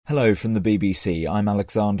Hello from the BBC, I'm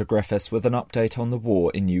Alexander Griffiths with an update on the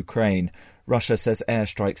war in Ukraine. Russia says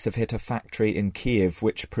airstrikes have hit a factory in Kyiv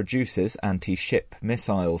which produces anti-ship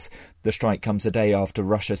missiles. The strike comes a day after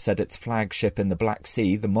Russia said its flagship in the Black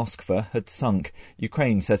Sea, the Moskva, had sunk.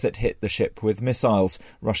 Ukraine says it hit the ship with missiles.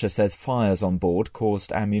 Russia says fires on board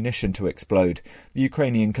caused ammunition to explode. The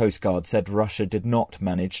Ukrainian Coast Guard said Russia did not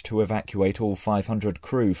manage to evacuate all 500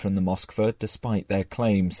 crew from the Moskva despite their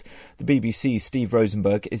claims. The BBC's Steve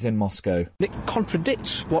Rosenberg is in Moscow. It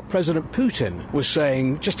contradicts what President Putin was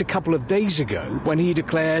saying just a couple of days ago when he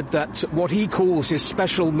declared that what he calls his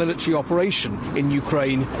special military operation in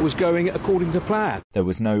Ukraine was going according to plan. There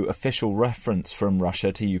was no official reference from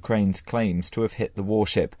Russia to Ukraine's claims to have hit the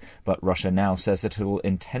warship, but Russia now says it will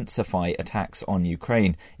intensify attacks on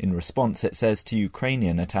Ukraine. In response, it says to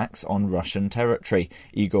Ukrainian attacks on Russian territory.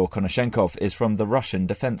 Igor Konashenkov is from the Russian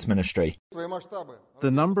Defense Ministry.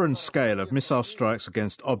 The number and scale of missile strikes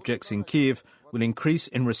against objects in Kyiv will increase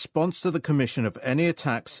in response to the commission of any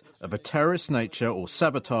attacks of a terrorist nature or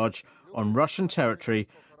sabotage on Russian territory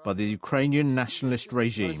by the Ukrainian nationalist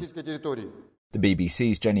regime. The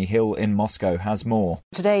BBC's Jenny Hill in Moscow has more.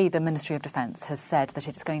 Today, the Ministry of Defence has said that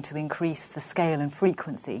it's going to increase the scale and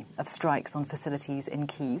frequency of strikes on facilities in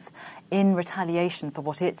Kyiv in retaliation for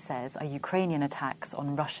what it says are Ukrainian attacks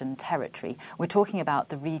on Russian territory. We're talking about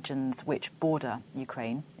the regions which border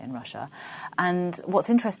Ukraine in Russia. And what's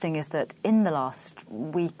interesting is that in the last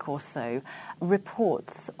week or so,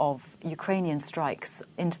 reports of Ukrainian strikes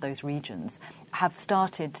into those regions have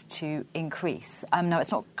started to increase. Now,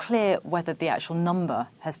 it's not clear whether the actual number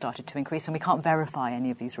has started to increase, and we can't verify any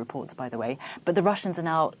of these reports, by the way, but the Russians are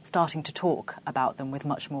now starting to talk about them with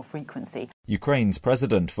much more frequency. Ukraine's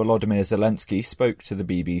President Volodymyr Zelensky spoke to the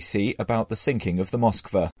BBC about the sinking of the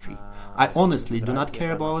Moskva. I honestly do not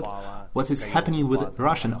care about what is happening with the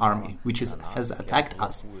Russian army, which has attacked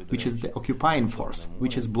us, which is the occupying force,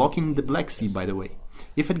 which is blocking the Black Sea, by the way.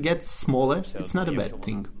 If it gets smaller, it's not a bad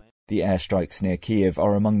thing. The airstrikes near Kyiv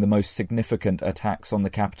are among the most significant attacks on the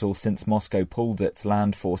capital since Moscow pulled its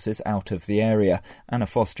land forces out of the area. Anna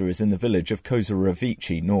Foster is in the village of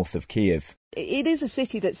Kozorovichi, north of Kyiv. It is a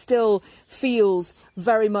city that still feels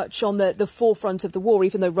very much on the forefront of the war,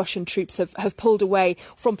 even though Russian troops have pulled away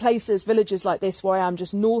from villages like this, where I am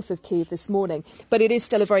just north of Kyiv this morning. But it is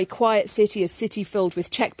still a very quiet city, a city filled with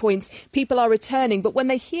checkpoints. People are returning, but when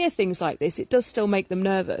they hear things like this, it does still make them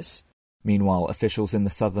nervous. Meanwhile, officials in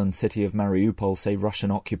the southern city of Mariupol say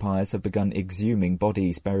Russian occupiers have begun exhuming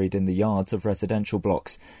bodies buried in the yards of residential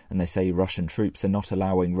blocks, and they say Russian troops are not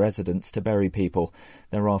allowing residents to bury people.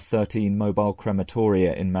 There are 13 mobile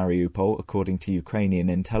crematoria in Mariupol, according to Ukrainian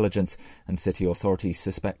intelligence, and city authorities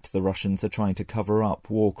suspect the Russians are trying to cover up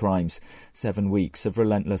war crimes. 7 weeks of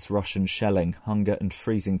relentless Russian shelling, hunger and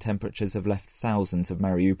freezing temperatures have left thousands of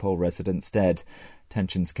Mariupol residents dead.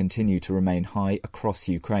 Tensions continue to remain high across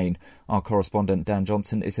Ukraine. Our correspondent Dan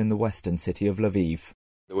Johnson is in the western city of Lviv.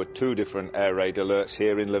 There were 2 different air raid alerts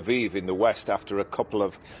here in Lviv in the west after a couple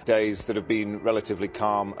of days that have been relatively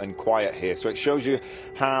calm and quiet here. So it shows you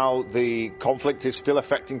how the conflict is still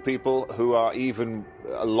affecting people who are even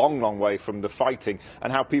a long, long way from the fighting,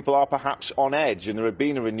 and how people are perhaps on edge. And there had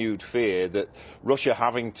been a renewed fear that Russia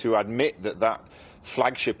having to admit that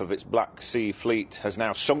flagship of its Black Sea fleet has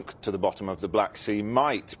now sunk to the bottom of the Black Sea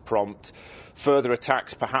might prompt further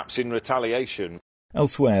attacks, perhaps in retaliation.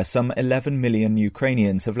 Elsewhere, some 11 million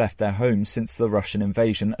Ukrainians have left their homes since the Russian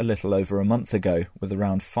invasion a little over a month ago, with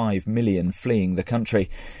around 5 million fleeing the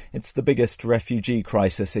country. It's the biggest refugee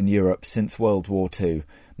crisis in Europe since World War II.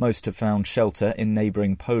 Most have found shelter in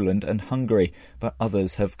neighbouring Poland and Hungary, but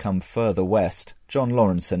others have come further west. John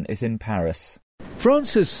Lawrenson is in Paris.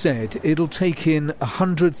 France has said it'll take in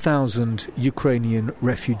 100,000 Ukrainian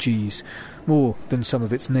refugees, more than some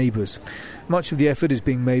of its neighbours. Much of the effort is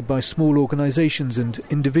being made by small organisations and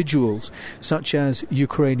individuals, such as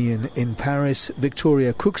Ukrainian in Paris,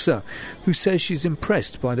 Victoria Kuksa, who says she's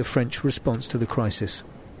impressed by the French response to the crisis.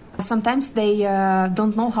 Sometimes they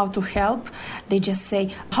don't know how to help. They just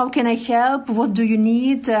say, how can I help? What do you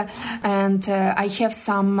need? And I have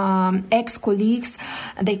some ex-colleagues.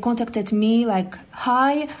 They contacted me like,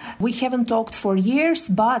 hi, we haven't talked for years,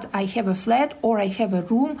 but I have a flat or I have a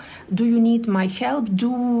room. Do you need my help?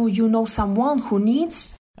 Do you know someone who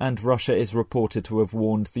needs? And Russia is reported to have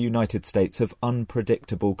warned the United States of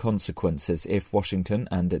unpredictable consequences if Washington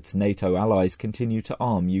and its NATO allies continue to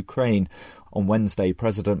arm Ukraine. On Wednesday,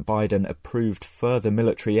 President Biden approved further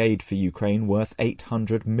military aid for Ukraine worth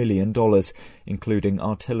 $800 million, including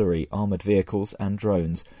artillery, armoured vehicles and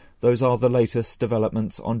drones. Those are the latest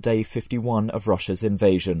developments on day 51 of Russia's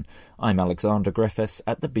invasion. I'm Alexander Griffiths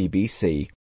at the BBC.